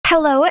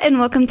Hello and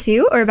welcome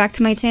to or back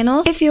to my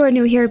channel. If you are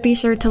new here, be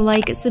sure to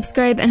like,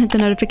 subscribe, and hit the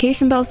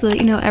notification bell so that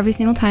you know every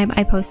single time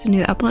I post a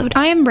new upload.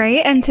 I am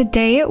Ray and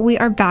today we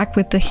are back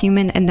with the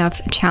Human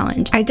Enough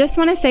challenge. I just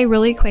want to say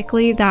really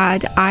quickly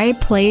that I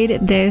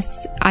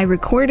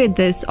recorded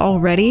this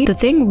already. The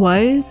thing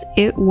was,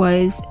 it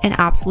was an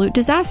absolute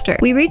disaster.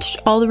 We reached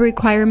all the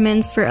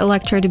requirements for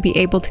Electra to be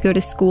able to go to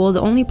school.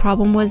 The only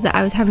problem was that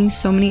I was having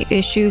so many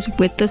issues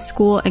with the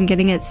school and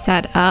getting it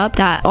set up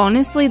that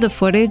honestly the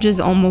footage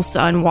is almost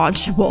unwatchable.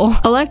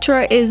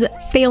 Electra is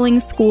failing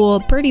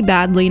school pretty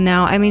badly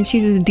now. I mean,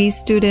 she's a D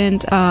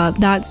student.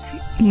 That's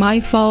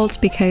my fault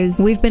because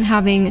we've been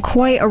having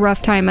quite a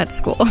rough time at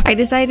school. I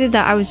decided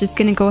that I was just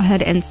gonna go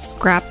ahead and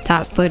scrap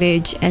that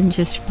footage and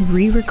just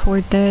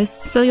re-record this.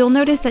 So you'll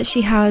notice that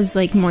she has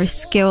like more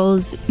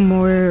skills,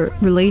 more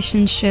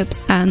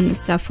relationships and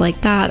stuff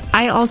like that.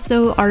 I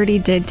also already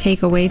did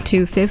take away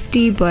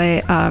 250,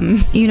 but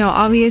you know,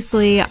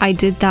 obviously I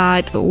did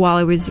that while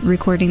I was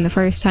recording the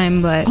first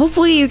time, but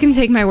hopefully you can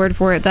take my word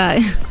for it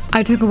that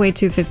I took away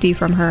 250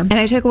 from her. And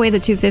I took away the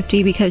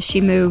 250 because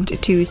she moved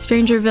to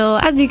Strangerville.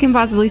 As you can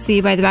possibly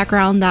see by the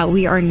background that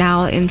we are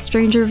now in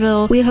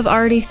Strangerville. We have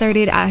already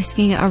started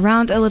asking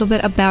around a little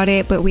bit about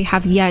it, but we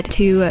have yet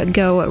to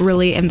go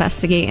really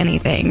investigate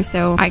anything.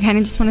 So I kind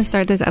of just want to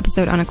start this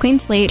episode on a clean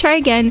slate, try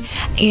again,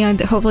 and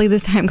hopefully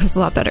this time goes a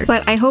lot better.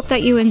 But I hope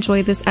that you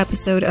enjoyed this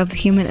episode of the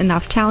Human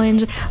Enough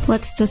challenge.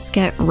 Let's just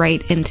get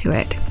right into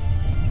it.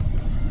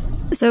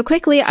 So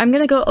quickly, I'm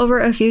gonna go over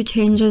a few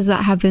changes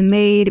that have been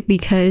made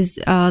because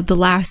the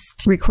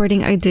last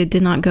recording I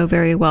did not go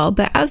very well.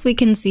 But as we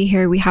can see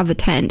here, we have a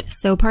tent.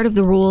 So part of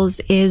the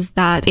rules is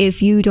that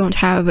if you don't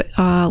have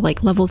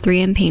like level 3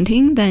 in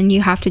painting, then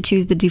you have to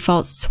choose the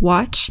default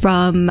swatch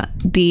from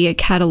the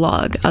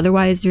catalog.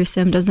 Otherwise, your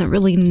sim doesn't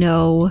really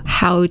know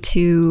how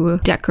to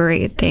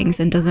decorate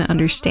things and doesn't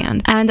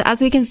understand. And as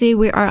we can see,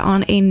 we are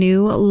on a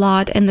new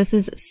lot, and this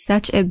is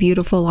such a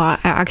beautiful lot.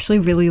 I actually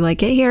really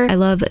like it here. I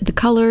love the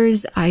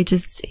colors.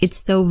 It's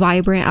so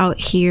vibrant out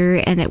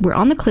here, and we're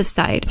on the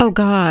cliffside. Oh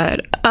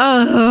god,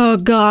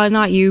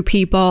 not you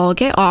people,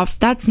 get off.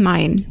 That's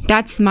mine,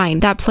 that's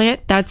mine. That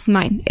plant, that's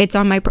mine. It's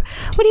on my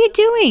what are you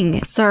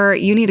doing, sir?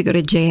 You need to go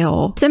to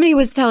jail. Somebody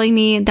was telling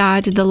me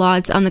that the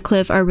lots on the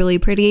cliff are really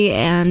pretty,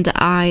 and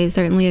I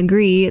certainly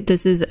agree.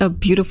 This is a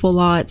beautiful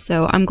lot,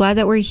 so I'm glad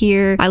that we're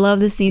here. I love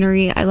the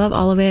scenery, I love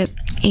all of it.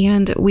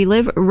 And we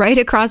live right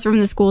across from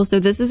the school, so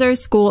this is our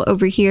school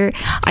over here.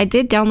 I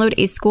did download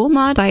a school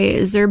mod by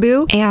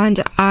Zerbu, and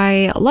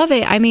I love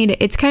it. I mean,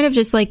 it's kind of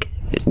just like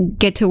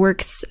get to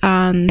work's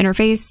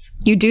interface.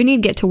 You do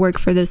need get to work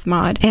for this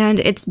mod, and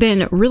it's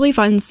been really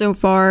fun so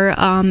far.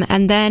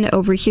 And then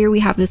over here we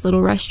have this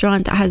little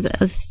restaurant that has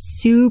a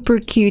super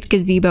cute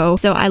gazebo,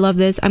 so I love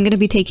this. I'm gonna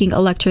be taking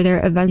Electra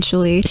there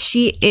eventually.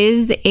 She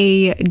is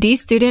a D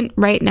student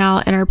right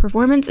now, and our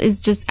performance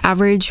is just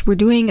average. We're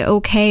doing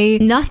okay,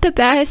 not the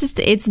best.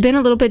 It's been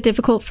a little bit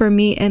difficult for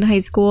me in high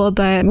school,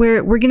 but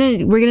we're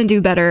gonna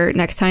do better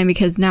next time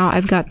because now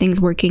I've got things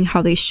working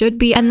how they should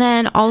be. And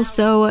then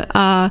also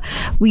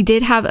we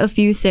did have a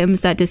few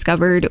sims that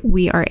discovered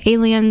we are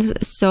aliens.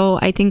 So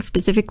I think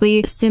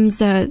specifically sims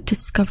that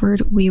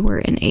discovered we were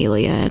an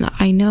alien.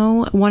 I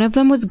know one of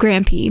them was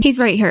Grampy. He's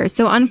right here.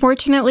 So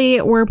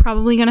unfortunately, we're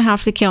probably gonna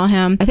have to kill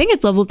him. I think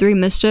it's level 3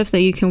 mischief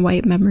that you can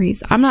wipe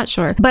memories. I'm not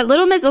sure. But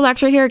little Miss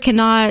Electra here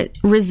cannot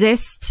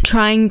resist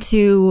trying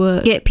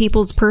to get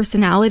people's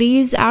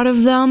personalities out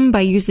of them by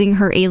using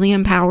her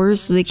alien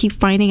powers. So they keep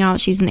finding out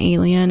she's an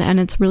alien, and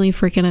it's really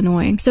freaking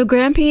annoying. So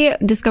Grampy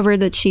discovered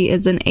that she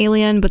is an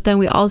alien, but then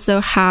we also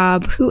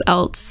have, who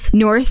else?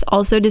 North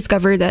also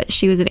discovered that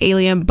she was an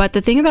alien, but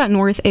the thing about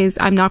North is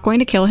I'm not going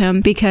to kill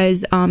him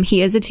because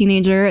he is a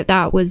teenager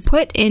that was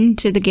put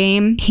into the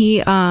game.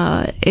 He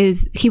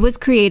was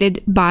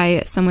created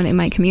by someone in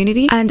my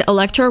community, and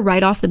Electra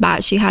right off the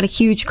bat, she had a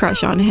huge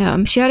crush on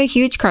him.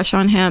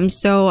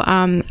 So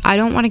I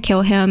don't want to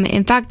kill him.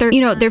 In fact,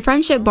 their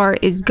friendship bar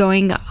is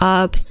going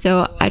up,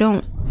 so I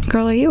don't.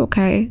 Girl, are you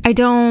okay? I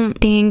don't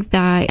think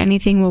that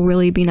anything will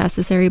really be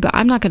necessary, but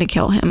I'm not gonna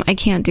kill him. I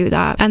can't do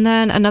that. And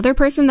then another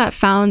person that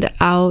found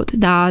out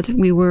that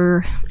we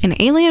were an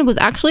alien was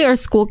actually our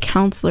school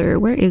counselor.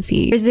 Where is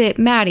he? Is it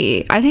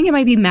Maddie? I think it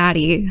might be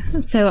Maddie.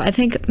 So I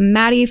think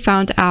Maddie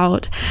found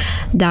out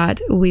that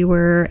we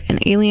were an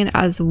alien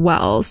as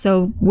well.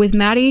 So with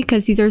Maddie,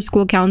 because he's our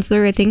school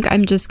counselor, I think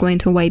I'm just going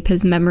to wipe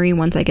his memory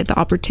once I get the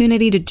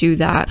opportunity to do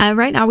that.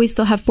 Right now we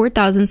still have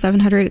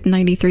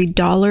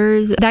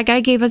 $4,793. That guy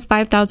gave us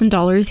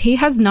 $5,000. He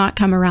has not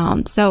come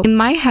around. So in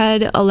my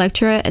head,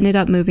 Electra ended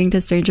up moving to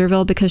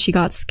Strangerville because she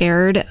got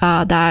scared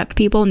that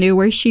people knew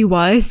where she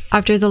was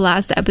after the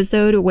last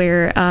episode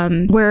where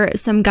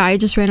some guy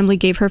just randomly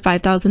gave her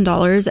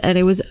 $5,000, and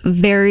it was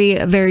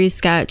very, very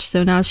sketch.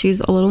 So now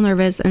she's a little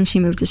nervous and she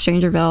moved to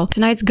Strangerville.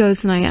 Tonight's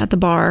ghost night at the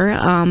bar.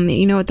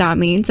 You know what that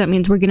means. That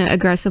means we're gonna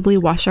aggressively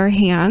wash our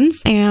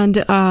hands and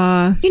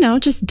you know,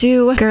 just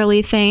do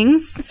girly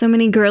things. So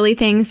many girly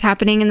things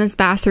happening in this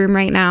bathroom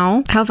right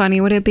now. How funny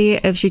would would it be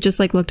if she just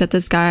like looked at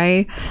this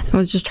guy and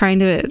was just trying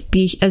to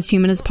be as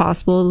human as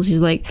possible.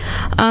 She's like,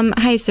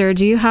 hi sir,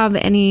 do you have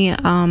any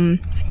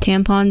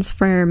tampons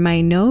for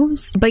my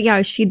nose? But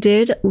yeah, she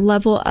did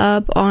level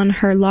up on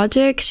her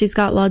logic. She's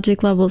got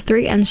logic level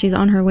 3 and she's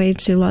on her way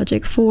to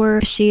logic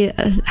 4. She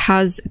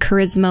has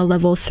charisma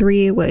level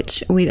 3,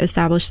 which we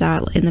established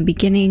that in the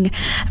beginning,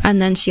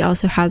 and then she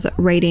also has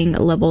writing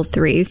level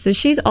 3. So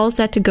she's all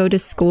set to go to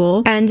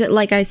school. And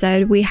like I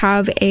said, we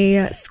have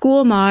a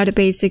school mod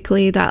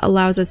basically that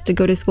allows us to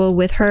go to school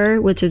with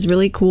her, which is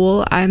really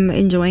cool. I'm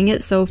enjoying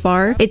it so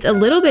far. It's a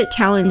little bit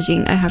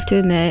challenging, I have to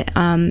admit,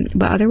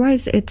 but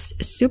otherwise it's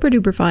super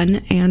duper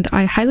fun, and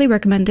I highly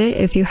recommend it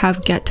if you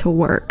have Get to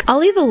Work. I'll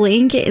leave a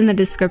link in the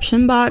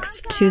description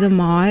box to the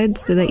mod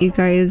so that you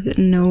guys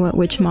know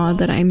which mod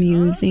that I'm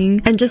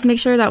using, and just make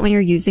sure that when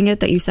you're using it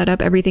that you set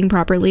up everything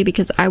properly,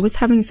 because I was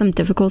having some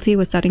difficulty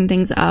with setting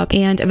things up,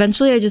 and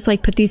eventually I just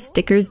like put these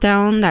stickers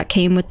down that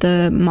came with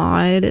the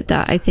mod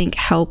that I think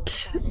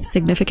helped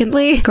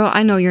significantly. Girl,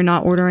 I know you're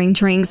not ordering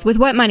drinks. With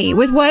what money?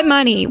 With what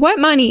money? What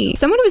money?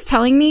 Someone was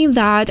telling me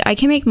that I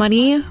can make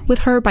money with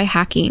her by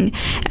hacking,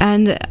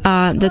 and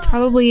that's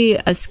probably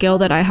a skill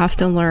that I have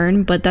to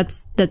learn, but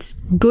that's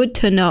good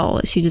to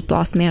know. She just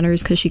lost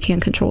manners because she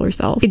can't control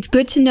herself. It's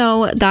good to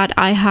know that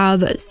I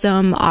have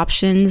some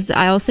options.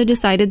 I also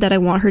decided that I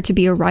want her to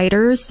be a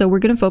writer, so we're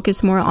gonna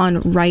focus more on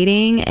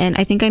writing, and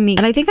I think I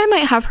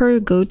might have her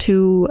go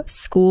to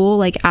school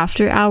like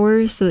after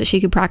hours so that she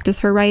could practice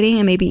her writing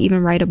and maybe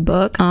even write a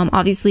book.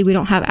 Obviously we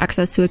don't have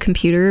access to a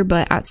computer,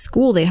 but at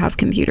school they have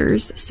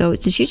computers. So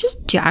did she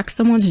just jack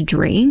someone's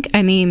drink?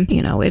 I mean,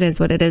 you know, it is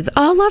what it is.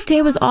 Oh, Love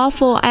Day was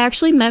awful. I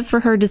actually meant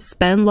for her to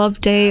spend Love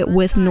Day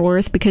with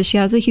North because she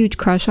has a huge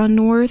crush on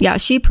North. Yeah,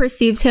 she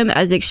perceives him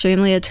as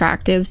extremely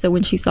attractive, so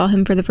when she saw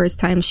him for the first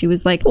time she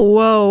was like,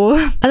 whoa.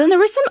 And then there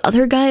was some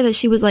other guy that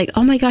she was like,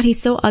 oh my god,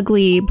 he's so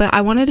ugly, but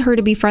I wanted her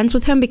to be friends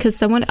with him because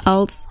someone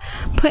else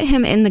put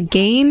him in the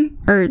game,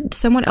 or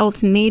someone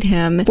else made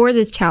him for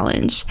this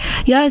challenge.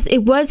 Yes, it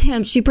was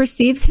him. She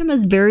perceives him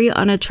as very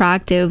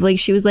unattractive. Like,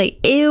 she was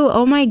like, ew,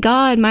 oh my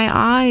god, my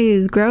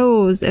eyes,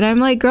 gross. And I'm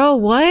like, girl,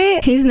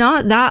 what? He's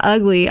not that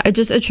ugly. I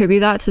just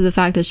attribute that to the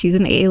fact that she's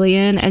an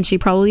alien and she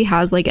probably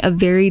has like a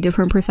very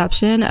different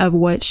perception of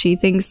what she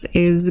thinks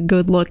is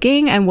good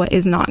looking and what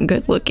is not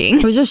good looking.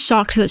 I was just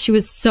shocked that she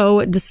was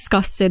so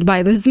disgusted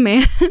by this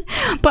man.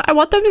 But I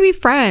want them to be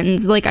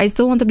friends. Like, I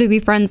still want them to be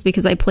friends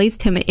because I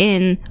placed him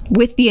in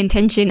with the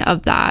intention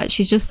of that.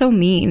 She's just so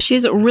mean.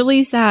 She's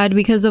really sad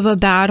because of a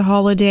bad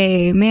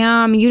holiday.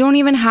 Ma'am, you don't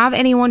even have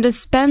anyone to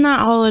spend that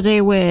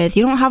holiday with.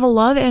 You don't have a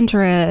love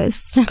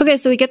interest. Okay,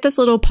 so we get this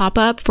little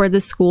pop-up for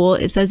the school.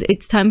 It says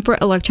it's time for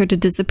Electra to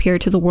disappear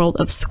to the world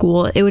of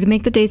school. It would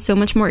make the day so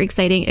much more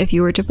exciting if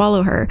you were to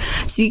follow her.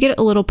 So you get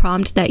a little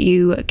prompt that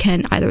you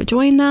can either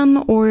join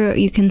them or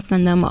you can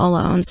send them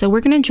alone. So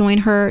we're gonna join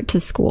her to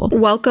school.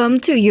 Welcome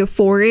to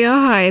Euphoria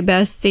High,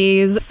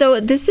 besties. So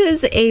this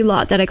is a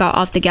lot that I got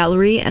off the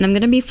gallery, and I'm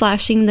gonna be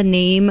flashing the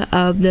name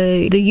of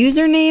the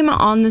username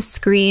on the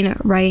screen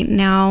right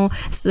now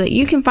so that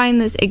you can find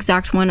this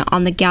exact one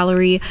on the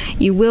gallery.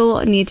 You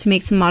will need to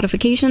make some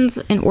modifications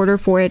in order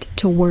for it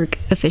to work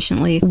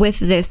efficiently with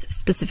this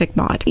specific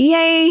mod.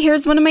 Yay,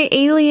 here's one of my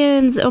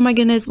aliens. Oh my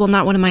goodness, well,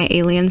 not one of my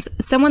aliens,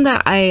 someone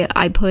that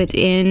I put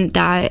in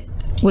that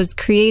was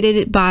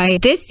created by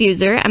this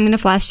user. I'm going to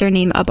flash their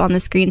name up on the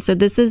screen. So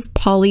this is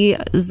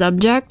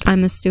PolySubject,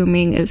 I'm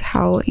assuming is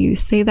how you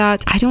say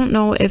that. I don't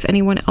know if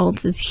anyone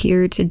else is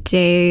here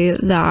today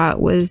that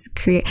was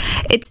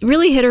it's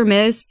really hit or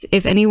miss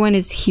if anyone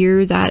is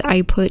here that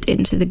I put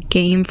into the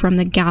game from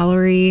the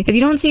gallery. If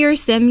you don't see your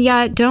sim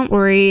yet, don't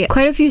worry.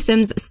 Quite a few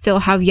sims still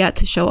have yet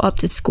to show up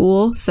to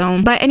school.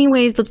 So, but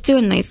anyways, let's do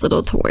a nice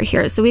little tour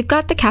here. So we've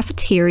got the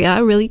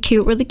cafeteria, really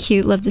cute,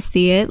 love to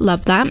see it,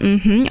 love that.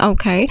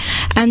 Okay.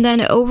 And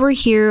then over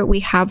here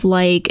we have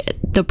like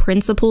the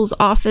principal's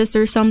office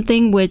or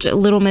something, which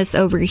little miss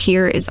over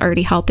here is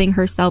already helping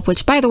herself,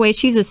 which by the way,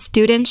 she's a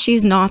student,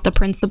 she's not the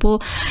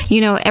principal.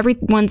 You know,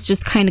 everyone's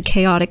just kind of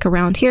chaotic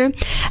around here.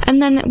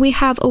 And then we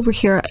have over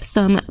here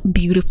some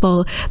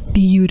beautiful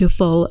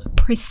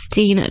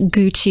pristine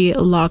Gucci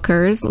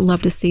lockers,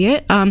 love to see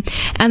it.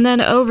 And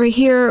then over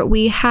here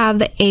we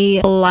have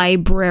a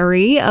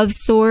library of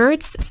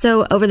sorts.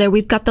 So over there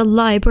we've got the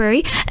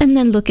library, and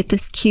then look at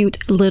this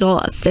cute little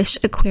fish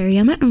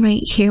aquarium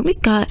right here.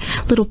 We've got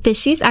little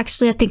fishies.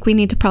 Actually, I think we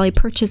need to probably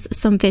purchase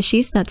some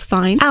fishies. That's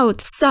fine.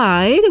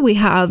 Outside we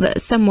have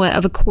somewhat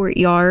of a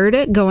courtyard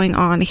going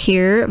on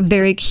here.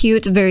 Very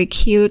cute, very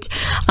cute.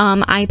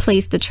 I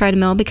placed a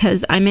treadmill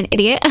because I'm an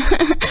idiot.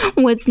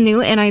 What's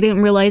new? And I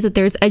didn't realize that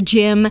there's a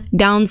gym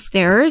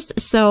downstairs.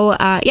 So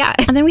yeah.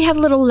 And then we have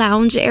a little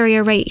lounge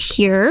area right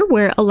here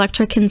where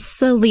Electra can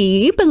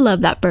sleep. I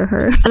love that for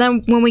her. And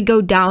then when we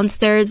go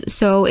downstairs,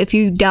 so if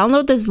you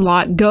download this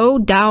lot, go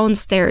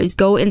downstairs,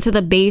 go into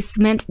the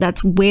basement.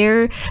 That's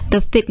where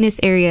the fitness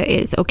area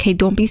is. Okay,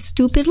 don't be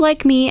stupid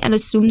like me and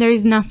assume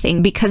there's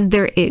nothing, because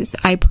there is,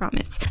 I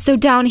promise. So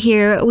down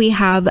here we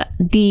have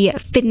the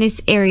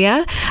fitness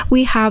area.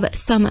 We have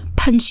some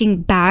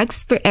punching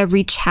bags for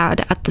every Chad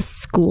at the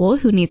school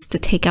who needs to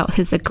take out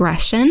his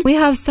aggression. We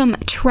have some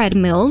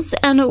treadmills,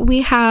 and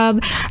we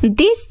have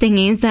these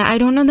thingies that I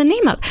don't know the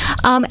name of.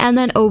 And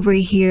then over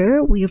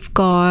here we've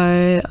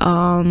got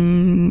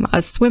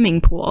a swimming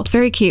pool. It's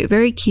very cute,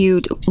 very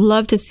cute.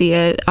 Love to see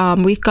it.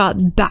 We've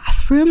got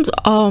bathrooms.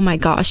 Oh my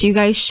gosh, you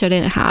guys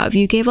shouldn't have.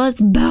 You gave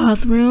us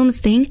bathrooms.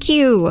 Thank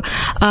you.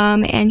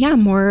 And yeah,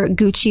 more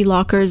Gucci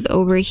lockers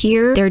over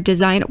here. They're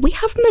designed. We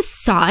have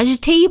massage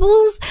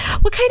tables.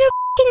 What kind of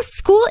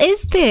school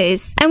is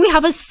this? And we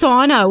have a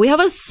sauna. We have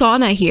a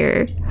sauna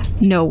here.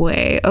 No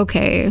way.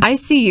 Okay, I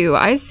see you.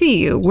 I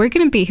see you. We're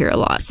gonna be here a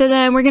lot. So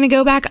then we're gonna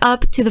go back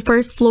up to the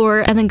first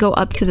floor and then go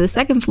up to the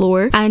second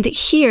floor. And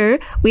here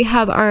we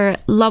have our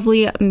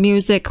lovely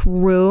music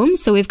room.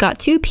 So we've got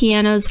 2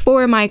 pianos,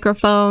 4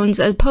 microphones,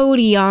 a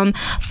podium,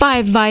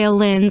 5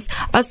 violins,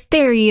 a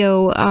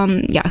stereo.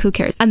 Yeah, who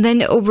cares? And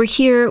then over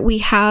here we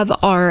have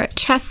our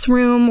chess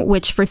room,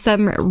 which for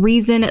some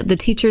reason the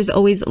teachers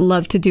always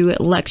love to do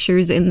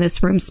lectures in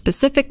this room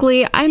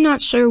specifically. I'm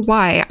not sure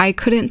why. I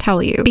couldn't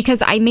tell you,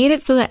 because I made it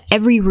so that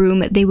every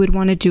room they would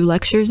want to do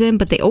lectures in,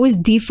 but they always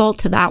default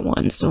to that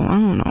one, so I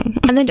don't know.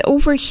 And then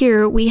over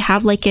here we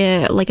have like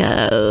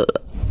a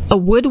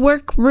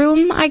woodwork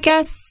room, I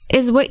guess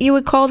is what you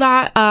would call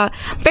that.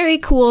 Very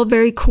cool,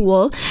 very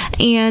cool.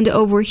 And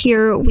over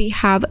here we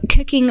have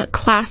cooking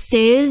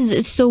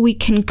classes, so we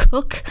can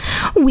cook.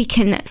 We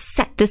can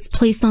set this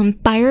place on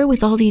fire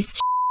with all these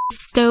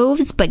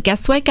stoves. But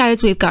guess what,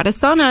 guys? We've got a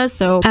sauna,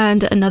 so,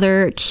 and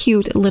another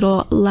cute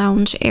little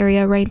lounge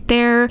area right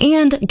there.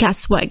 And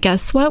guess what?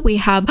 Guess what? We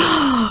have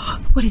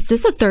what is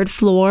this, a 3rd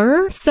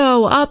floor?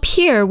 So up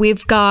here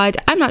we've got,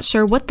 I'm not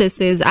sure what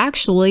this is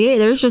actually.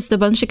 There's just a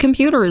bunch of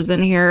computers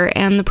in here,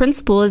 and the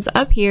principal is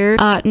up here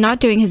not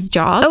doing his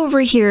job. Over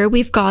here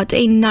we've got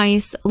a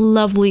nice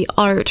lovely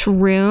art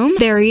room,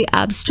 very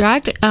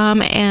abstract.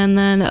 And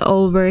then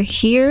over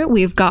here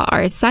we've got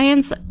our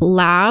science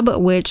lab,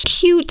 which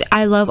cute.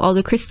 I love all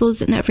the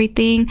crystals and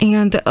everything.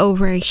 And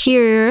over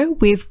here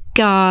we've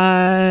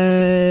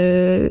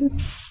got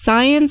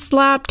science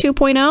lab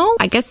 2.0.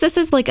 I guess this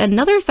is like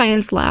another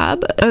science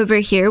lab. Over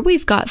here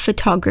we've got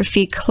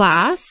photography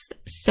class,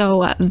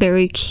 so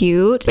very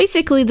cute.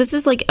 Basically this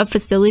is like a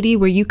facility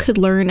where you could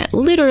learn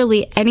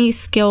literally any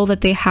skill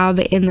that they have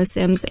in The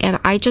Sims, and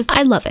I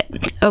love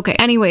it. Okay,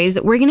 anyways,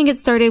 we're gonna get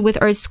started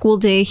with our school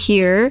day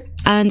here.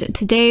 And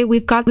today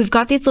we've got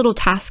these little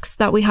tasks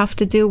that we have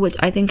to do, which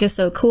I think is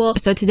so cool.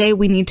 So today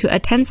we need to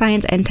attend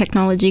science and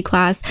technology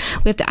class.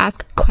 We have to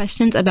ask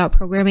questions about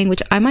programming,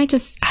 which I might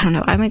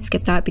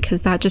skip that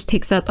because that just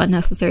takes up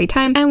unnecessary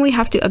time. And we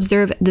have to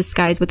observe the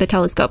skies with a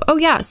telescope. Oh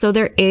yeah, so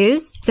there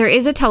is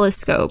a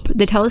telescope.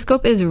 The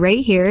telescope is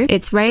right here.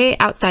 It's right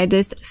outside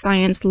this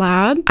science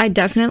lab. I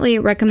definitely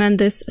recommend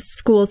this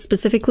school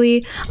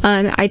specifically.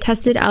 I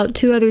tested out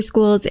 2 other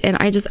schools and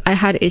I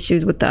had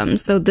issues with them.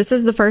 So this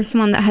is the first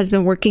one that has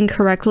been working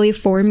correctly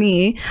for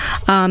me,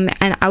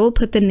 and I will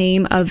put the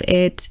name of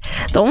it.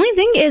 The only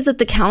thing is that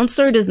the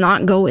counselor does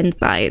not go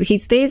inside. He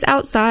stays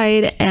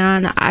outside,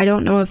 and I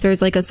don't know if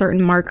there's like a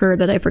certain marker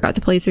that I forgot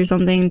to place or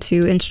something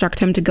to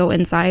instruct him to go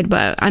inside,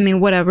 but I mean,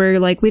 whatever.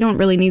 Like, we don't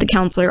really need the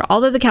counselor.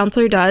 All that the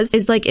counselor does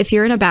is, like, if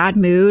you're in a bad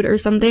mood or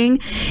something,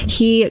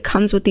 he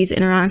comes with these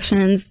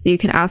interactions. You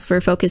can ask for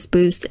a focus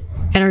boost,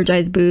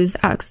 energize boost,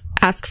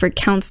 ask for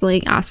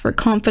counseling, ask for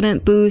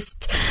confident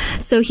boost.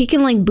 So he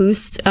can like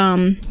boost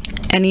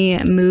any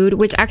mood,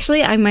 which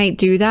actually I might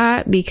do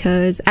that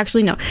because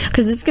actually no,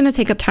 because it's gonna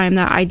take up time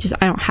that I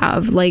don't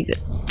have. Like,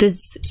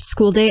 this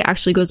school day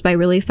actually goes by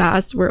really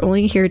fast. We're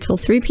only here till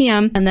 3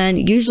 p.m. and then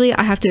usually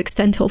I have to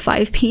extend till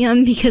 5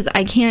 p.m. because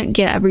I can't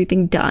get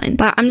everything done.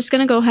 But I'm just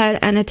gonna go ahead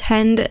and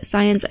attend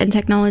science and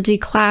technology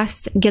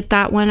class, get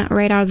that one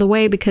right out of the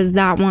way because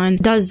that one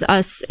does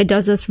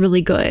us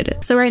really good.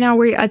 So right now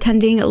we're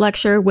attending a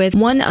lecture with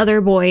one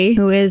other boy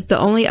who is the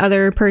only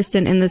other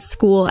person in the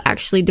school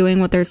actually doing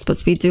what they're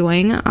supposed to be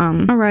doing.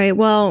 All right,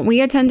 well,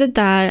 we attended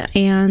that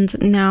and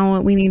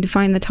now we need to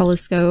find the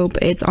telescope.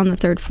 It's on the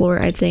 3rd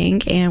floor, I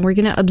think, and we're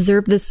gonna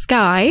observe the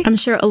sky. I'm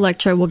sure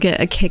Electra will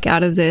get a kick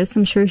out of this.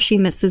 I'm sure she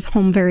misses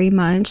home very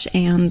much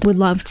and would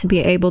love to be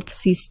able to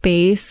see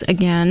space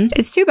again.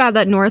 It's too bad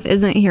that North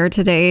isn't here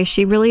today.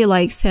 She really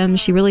likes him.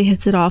 She really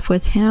hits it off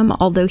with him,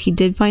 although he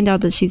did find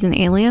out that she's an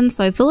alien,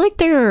 so I feel like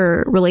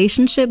their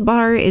relationship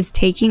bar is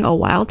taking a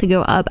while to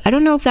go up. I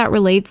don't know if that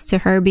relates to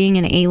her being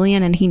an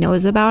alien and he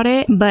knows about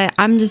it, but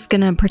I'm just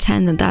gonna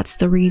pretend that that's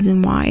the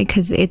reason why,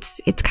 because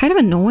it's kind of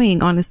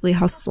annoying, honestly,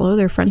 how slow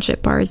their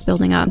friendship bar is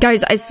building up.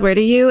 Guys, I swear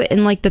to you,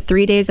 in like the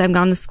 3 days I've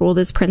gone to school,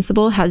 this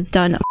principal has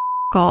done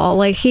all.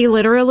 Like, he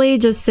literally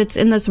just sits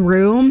in this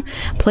room,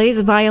 plays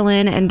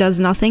violin, and does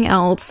nothing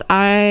else.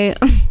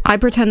 I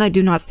pretend I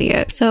do not see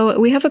it. So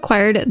we have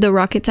acquired the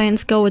rocket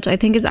science skill, which I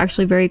think is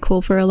actually very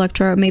cool for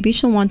Electra. Maybe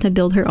she'll want to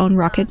build her own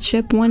rocket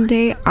ship one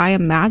day. I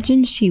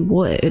imagine she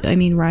would. I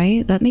mean,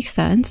 right? That makes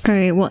sense. All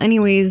right. Well,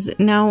 anyways,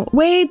 now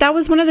wait, that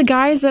was one of the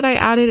guys that I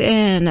added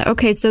in.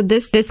 Okay, so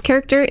this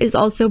character is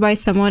also by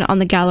someone on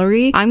the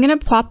gallery. I'm gonna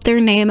plop their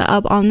name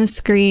up on the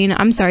screen.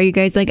 I'm sorry, you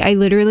guys. Like, I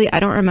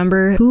don't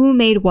remember who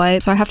made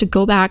what, so I have to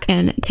go back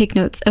and take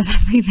notes of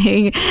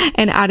everything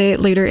and add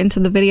it later into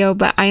the video.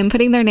 But I am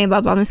putting their name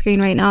up on the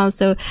screen right now.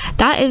 So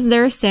that is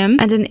their sim.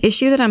 And an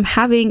issue that I'm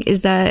having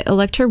is that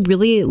Electra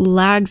really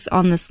lags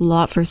on this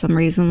lot for some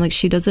reason. Like,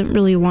 she doesn't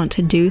really want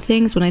to do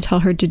things when I tell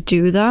her to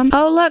do them.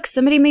 Oh, look,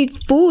 somebody made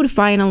food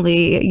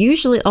finally.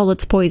 Usually, oh,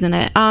 let's poison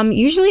it.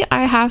 Usually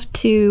I have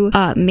to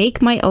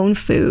make my own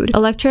food.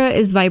 Electra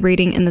is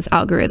vibrating in this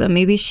algorithm.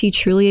 Maybe she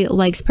truly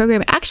likes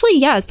programming. Actually,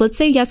 yes, let's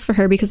say yes for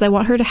her because I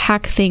want her to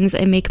hack things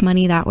and make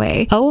money that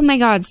way. Oh my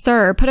god,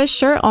 sir, put a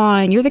shirt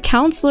on. You're the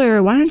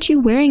counselor. Why aren't you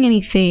wearing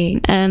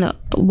anything? And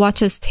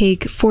watch us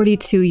take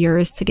 42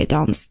 years to get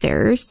down the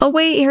stairs. Oh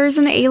wait, here's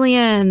an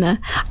alien.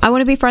 I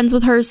want to be friends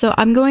with her, so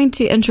I'm going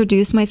to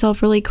introduce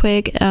myself really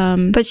quick.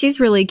 But she's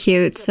really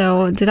cute.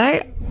 So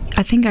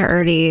I think I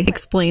already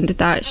explained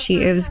that she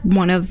is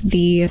one of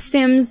the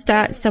sims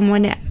that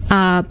someone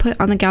put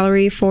on the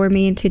gallery for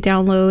me to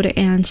download,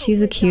 and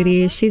she's a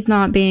cutie. She's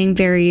not being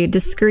very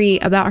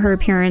discreet about her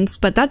appearance,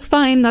 but that's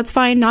fine. That's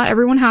fine. Not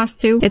everyone has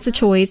to. It's a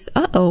choice.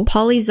 Uh-oh.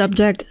 Polly's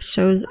subject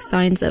shows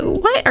signs of...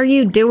 Why are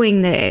you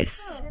doing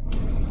this?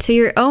 To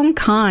your own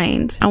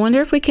kind. I wonder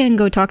if we can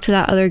go talk to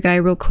that other guy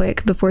real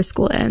quick before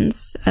school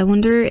ends. I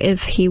wonder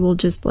if he will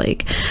just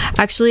like...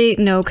 Actually,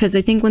 no, because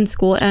I think when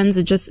school ends,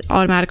 it just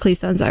automatically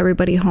sends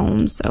everybody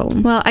home. So,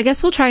 well, I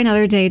guess we'll try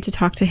another day to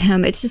talk to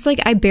him. It's just like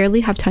I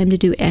barely have time to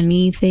do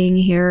anything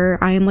here.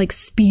 I am like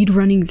speed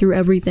running through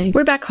everything.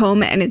 We're back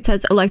home and it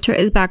says Electra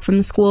is back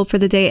from school for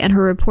the day and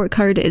her report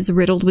card is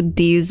riddled with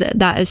D's.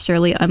 That is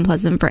surely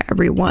unpleasant for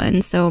everyone.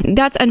 So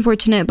that's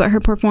unfortunate, but her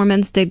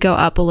performance did go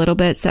up a little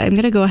bit. So I'm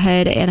gonna go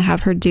ahead and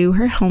have her do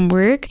her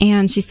homework,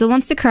 and she still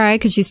wants to cry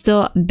because she's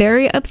still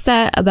very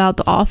upset about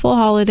the awful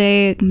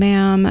holiday.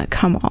 Ma'am,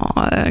 come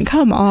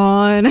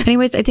on.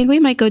 Anyways, I think we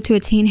might go to a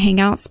teen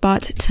hangout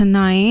spot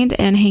tonight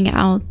and hang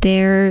out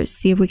there,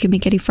 see if we can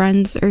make any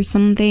friends or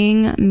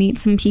something, meet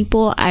some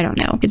people. I don't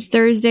know. It's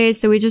Thursday,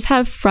 so we just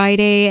have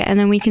Friday, and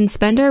then we can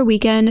spend our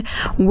weekend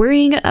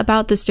worrying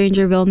about the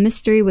Strangerville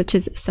mystery, which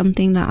is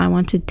something that I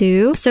want to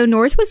do. So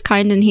North was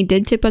kind and he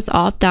did tip us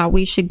off that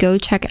we should go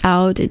check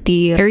out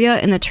the area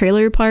in the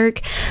trailer park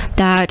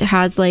that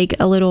has like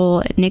a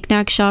little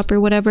knickknack shop or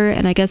whatever,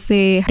 and I guess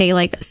they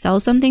like sell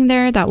something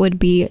there that would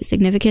be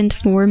significant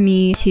for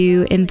me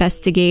to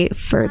investigate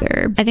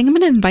further. I think I'm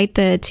gonna invite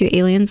the two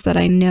aliens that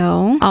I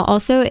know. I'll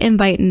also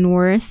invite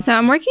North. So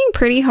I'm working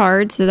pretty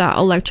hard so that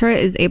Electra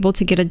is able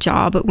to get a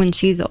job when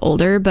she's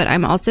older, but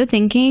I'm also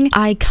thinking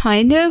I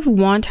kind of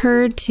want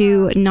her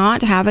to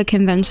not have a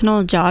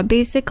conventional job.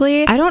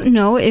 Basically, I don't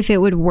know if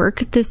it would work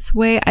this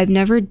way. I've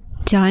never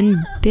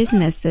done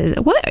businesses.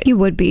 What? He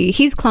would be.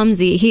 He's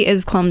clumsy. He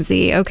is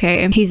clumsy.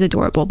 Okay. He's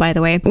adorable, by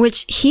the way,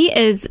 which he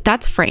is.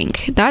 That's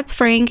Frank. That's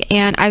Frank.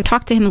 And I've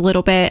talked to him a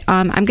little bit.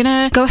 I'm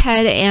gonna go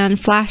ahead and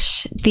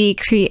flash the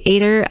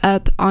creator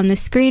up on the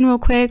screen real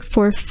quick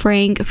for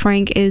Frank.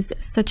 Frank is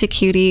such a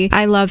cutie.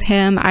 I love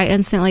him. I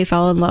instantly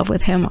fell in love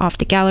with him off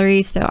the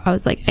gallery. So I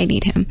was like, I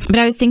need him. But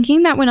I was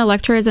thinking that when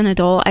Electra is an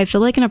adult, I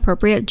feel like an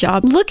appropriate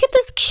job. Look at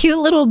this cute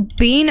little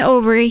bean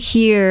over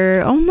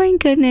here. Oh my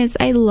goodness.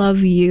 I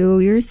love you.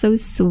 You're so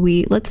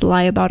sweet. Let's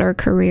lie about our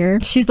career.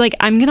 She's like,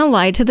 I'm gonna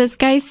lie to this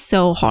guy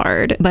so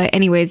hard. But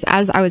anyways,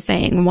 as I was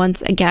saying,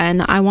 once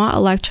again, I want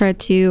Electra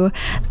to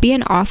be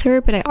an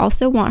author, but I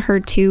also want her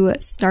to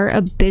start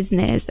a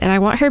business, and I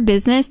want her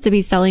business to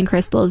be selling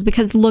crystals,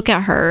 because look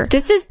at her.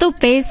 This is the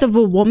face of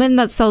a woman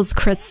that sells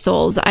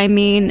crystals. I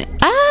mean,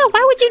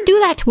 why would you do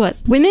that to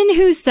us? Women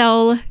who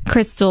sell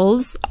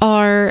crystals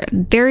are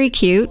very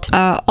cute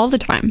all the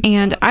time,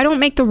 and I don't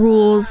make the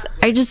rules.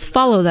 I just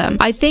follow them.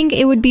 I think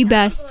it would be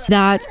best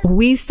that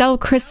we sell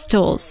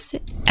crystals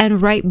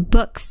and write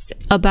books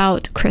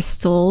about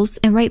crystals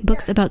and write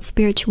books about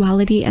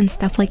spirituality and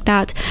stuff like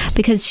that,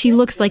 because she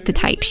looks like the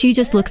type. She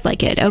just looks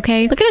like it.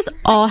 Okay, look at us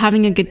all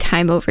having a good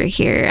time over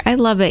here. I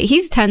love it.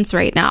 He's tense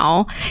right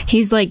now.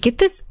 He's like, get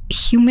this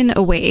human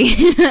away.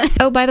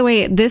 Oh, by the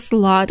way, this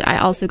lot I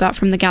also got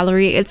from the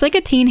gallery. It's like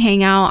a teen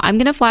hangout. I'm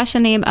gonna flash a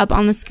name up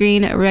on the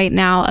screen right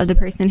now of the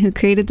person who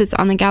created this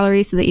on the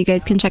gallery so that you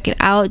guys can check it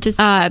out.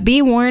 Just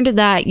be warned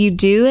that you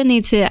do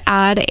need to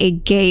add a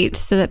gate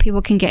so that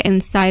people can get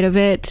inside of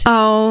it.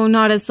 Oh,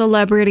 not a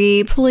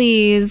celebrity,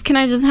 please. Can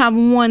I just have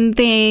one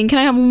thing? Can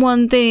I have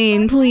one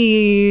thing,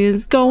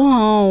 please? Go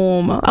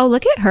home. Oh,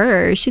 look at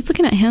her. She's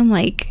looking at him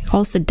like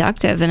all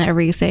seductive and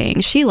everything.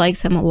 She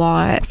likes him a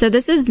lot. So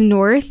this is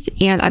North,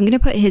 and I'm gonna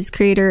put his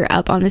creator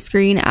up on the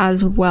screen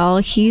as well.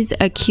 He's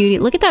a cutie.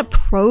 Look at that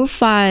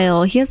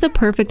profile. He has a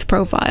perfect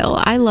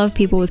profile. I love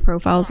people with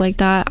profiles like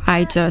that.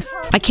 I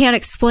can't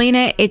explain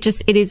it. It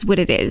is what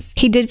it is.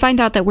 He did find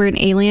out that we're an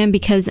alien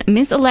because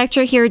Miss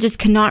Electra here just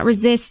cannot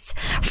resist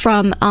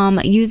from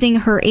using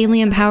her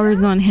alien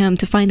powers on him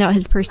to find out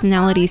his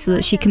personality so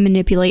that she can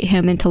manipulate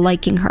him into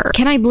liking her.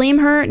 Can I blame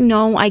her?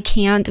 No, I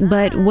can't.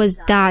 But was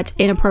that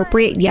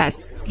inappropriate?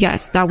 Yes,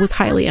 that was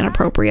highly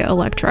inappropriate,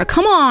 Electra.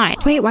 Come on.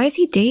 Wait, why is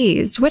he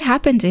dazed? What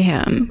happened to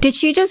him? Did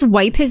she just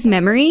wipe his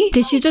memory?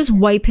 Did she just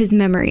wipe his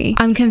memory?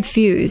 I'm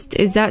confused.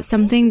 Is that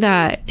something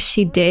that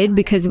she did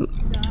because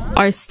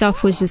our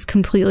stuff was just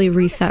completely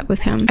reset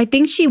with him? I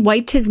think she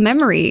wiped his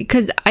memory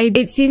because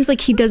it seems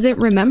like he doesn't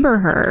remember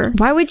her.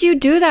 Why would you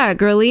do that,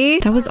 girly?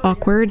 That was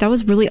awkward. That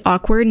was really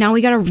awkward. Now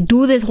we gotta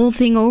do this whole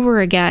thing over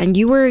again.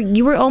 You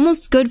were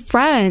almost good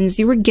friends.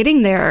 You were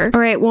getting there. All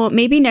right, well,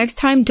 maybe next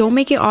time don't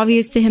make it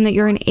obvious to him that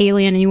you're an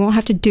alien and you won't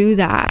have to do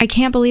that. I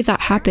can't believe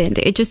that happened.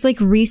 It just like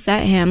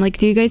reset him. Like,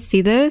 do you guys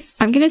see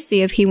this? I'm gonna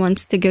see if he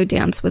wants to go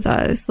dance with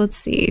us. Let's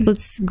see.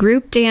 Let's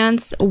group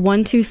dance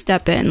 1 2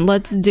 step in.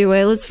 Let's do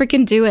it. Let's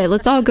freaking do it.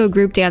 Let's all go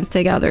group dance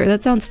together.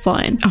 That sounds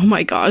fun. Oh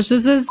my gosh,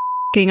 this is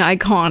fucking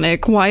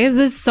iconic. Why is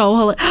this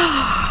so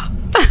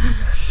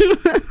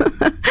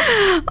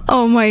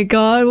oh my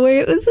god,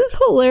 wait, this is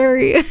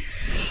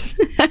hilarious.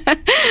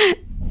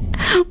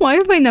 Why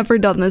have I never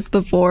done this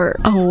before?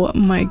 Oh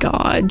my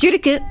god.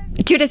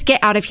 Judith, get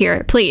out of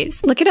here,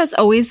 please. Look at us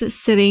always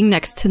sitting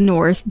next to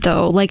North,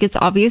 though. Like, it's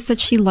obvious that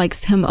she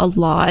likes him a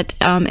lot.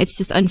 It's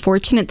just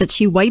unfortunate that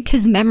she wiped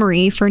his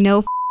memory for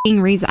no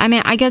reason. I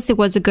mean, I guess it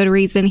was a good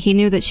reason. He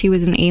knew that she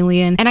was an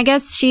alien, and I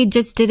guess she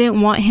just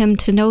didn't want him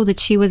to know that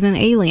she was an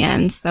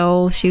alien.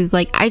 So she was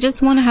like, I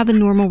just want to have a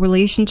normal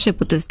relationship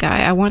with this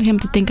guy. I want him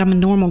to think I'm a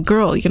normal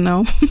girl, you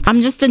know?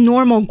 I'm just a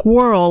normal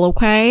girl,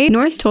 okay?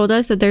 North told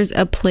us that there's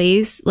a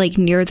place like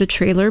near the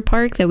trailer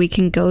park that we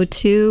can go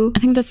to. I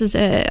think this is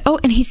it. Oh,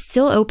 and he's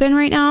still open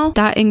right now?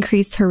 That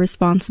increased her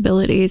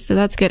responsibilities, so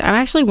that's good. I'm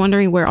actually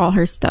wondering where all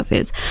her stuff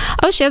is.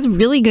 Oh, she has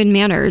really good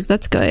manners.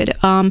 That's good.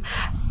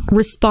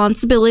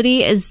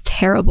 Responsibility is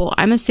terrible.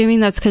 I'm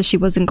assuming that's because she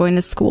wasn't going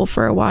to school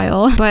for a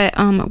while. But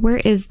where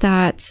is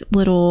that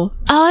little...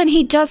 Oh, and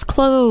he just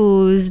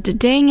closed.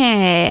 Dang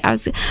it.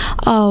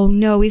 Oh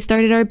no, we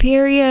started our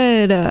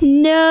period.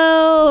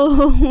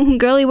 No.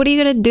 Girly, what are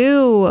you gonna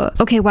do?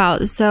 Okay, wow.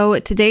 So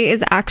today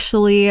is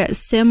actually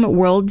Sim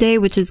World Day,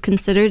 which is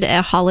considered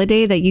a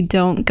holiday that you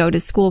don't go to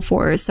school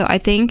for. So I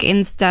think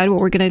instead what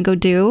we're gonna go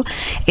do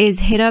is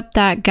hit up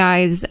that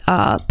guy's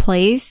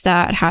place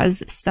that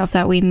has stuff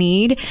that we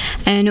need,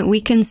 and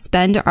we can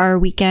spend our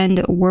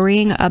weekend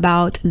worrying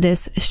about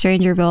this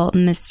Strangerville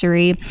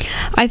mystery.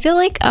 I feel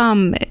like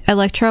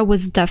Electra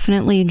was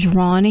definitely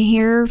drawn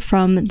here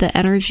from the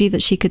energy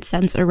that she could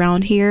sense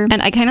around here,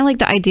 and I kind of like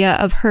the idea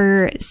of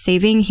her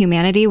saving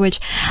humanity, which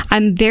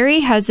I'm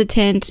very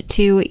hesitant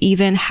to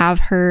even have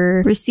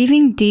her.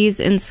 Receiving D's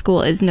in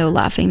school is no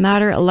laughing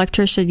matter.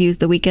 Electra should use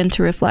the weekend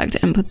to reflect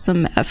and put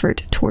some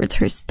effort towards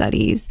her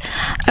studies.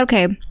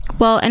 Okay,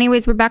 well,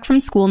 anyways, we're back from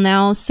school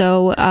now,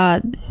 so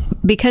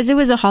because it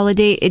was a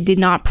holiday, it did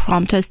not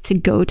prompt us to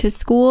go to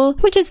school,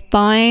 which is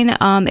fine.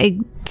 It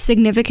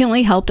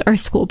significantly helped our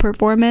school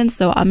performance,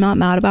 so I'm not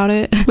mad about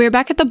it. We're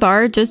back at the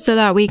bar just so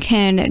that we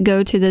can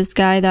go to this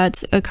guy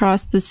that's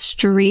across the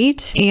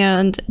street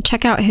and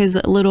check out his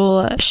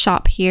little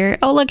shop here.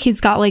 Oh look, he's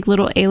got like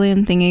little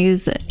alien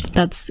thingies.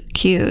 That's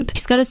cute.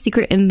 He's got a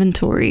secret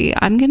inventory.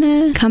 I'm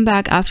gonna come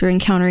back after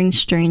encountering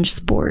strange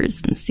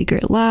spores in the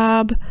secret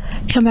lab.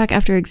 Come back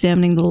after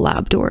examining the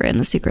lab door in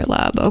the secret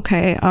lab.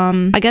 Okay,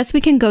 I guess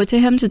we can go to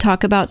him to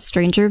talk about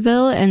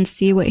Strangerville and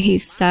see what he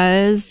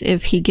says.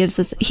 If he gives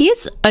us...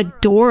 He's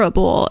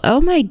adorable. Oh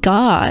my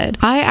god.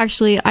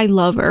 I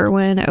love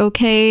Irwin,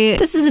 okay?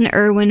 This is an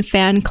Irwin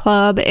fan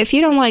club. If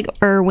you don't like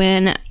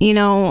Irwin, you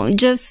know,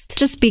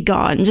 just be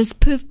gone.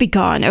 Just poof, be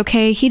gone,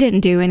 okay? He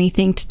didn't do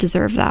anything to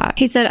deserve that.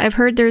 He said, I've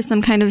heard there's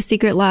some kind of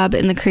secret lab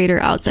in the crater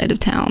outside of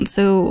town.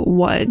 So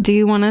what? Do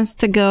you want us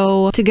to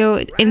go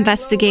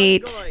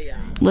investigate?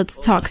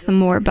 Let's talk some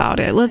more about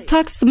it. Let's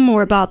talk some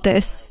more about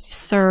this,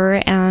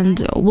 sir,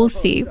 and we'll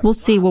see. We'll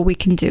see what we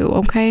can do,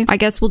 okay? I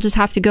guess we'll just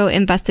have to go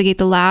investigate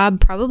the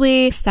lab,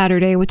 probably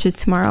Saturday, which is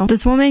tomorrow.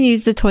 This woman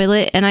used the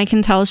toilet, and I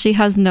can tell she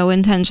has no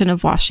intention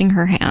of washing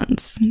her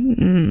hands.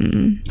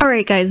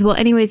 Alright, guys. Well,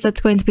 anyways, that's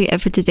going to be it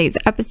for today's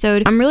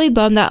episode. I'm really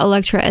bummed that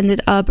Electra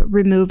ended up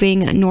removing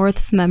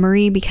North's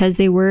memory because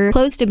they were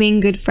close to being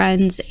good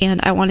friends,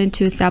 and I wanted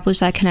to establish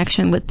that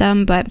connection with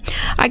them, but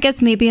I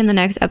guess maybe in the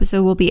next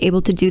episode we'll be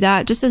able to do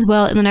that. Just as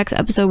well, in the next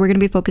episode, we're going to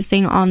be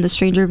focusing on the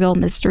Strangerville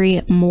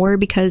mystery more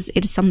because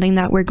it is something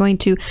that we're going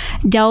to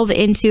delve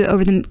into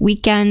over the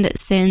weekend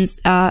since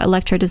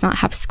Electra does not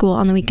have school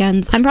on the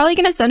weekends. I'm probably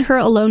going to send her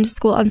alone to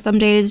school on some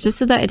days just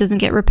so that it doesn't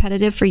get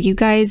repetitive for you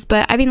guys.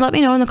 But I mean, let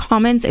me know in the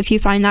comments if you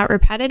find that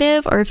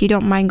repetitive or if you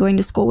don't mind going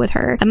to school with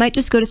her. I might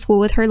just go to school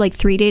with her like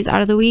 3 days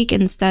out of the week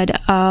instead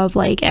of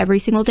like every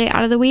single day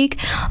out of the week.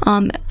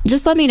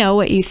 Just let me know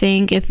what you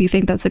think, if you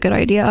think that's a good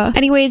idea.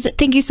 Anyways,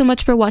 thank you so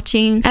much for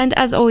watching, and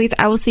as always,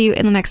 I will see you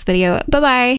in the next video. Bye bye.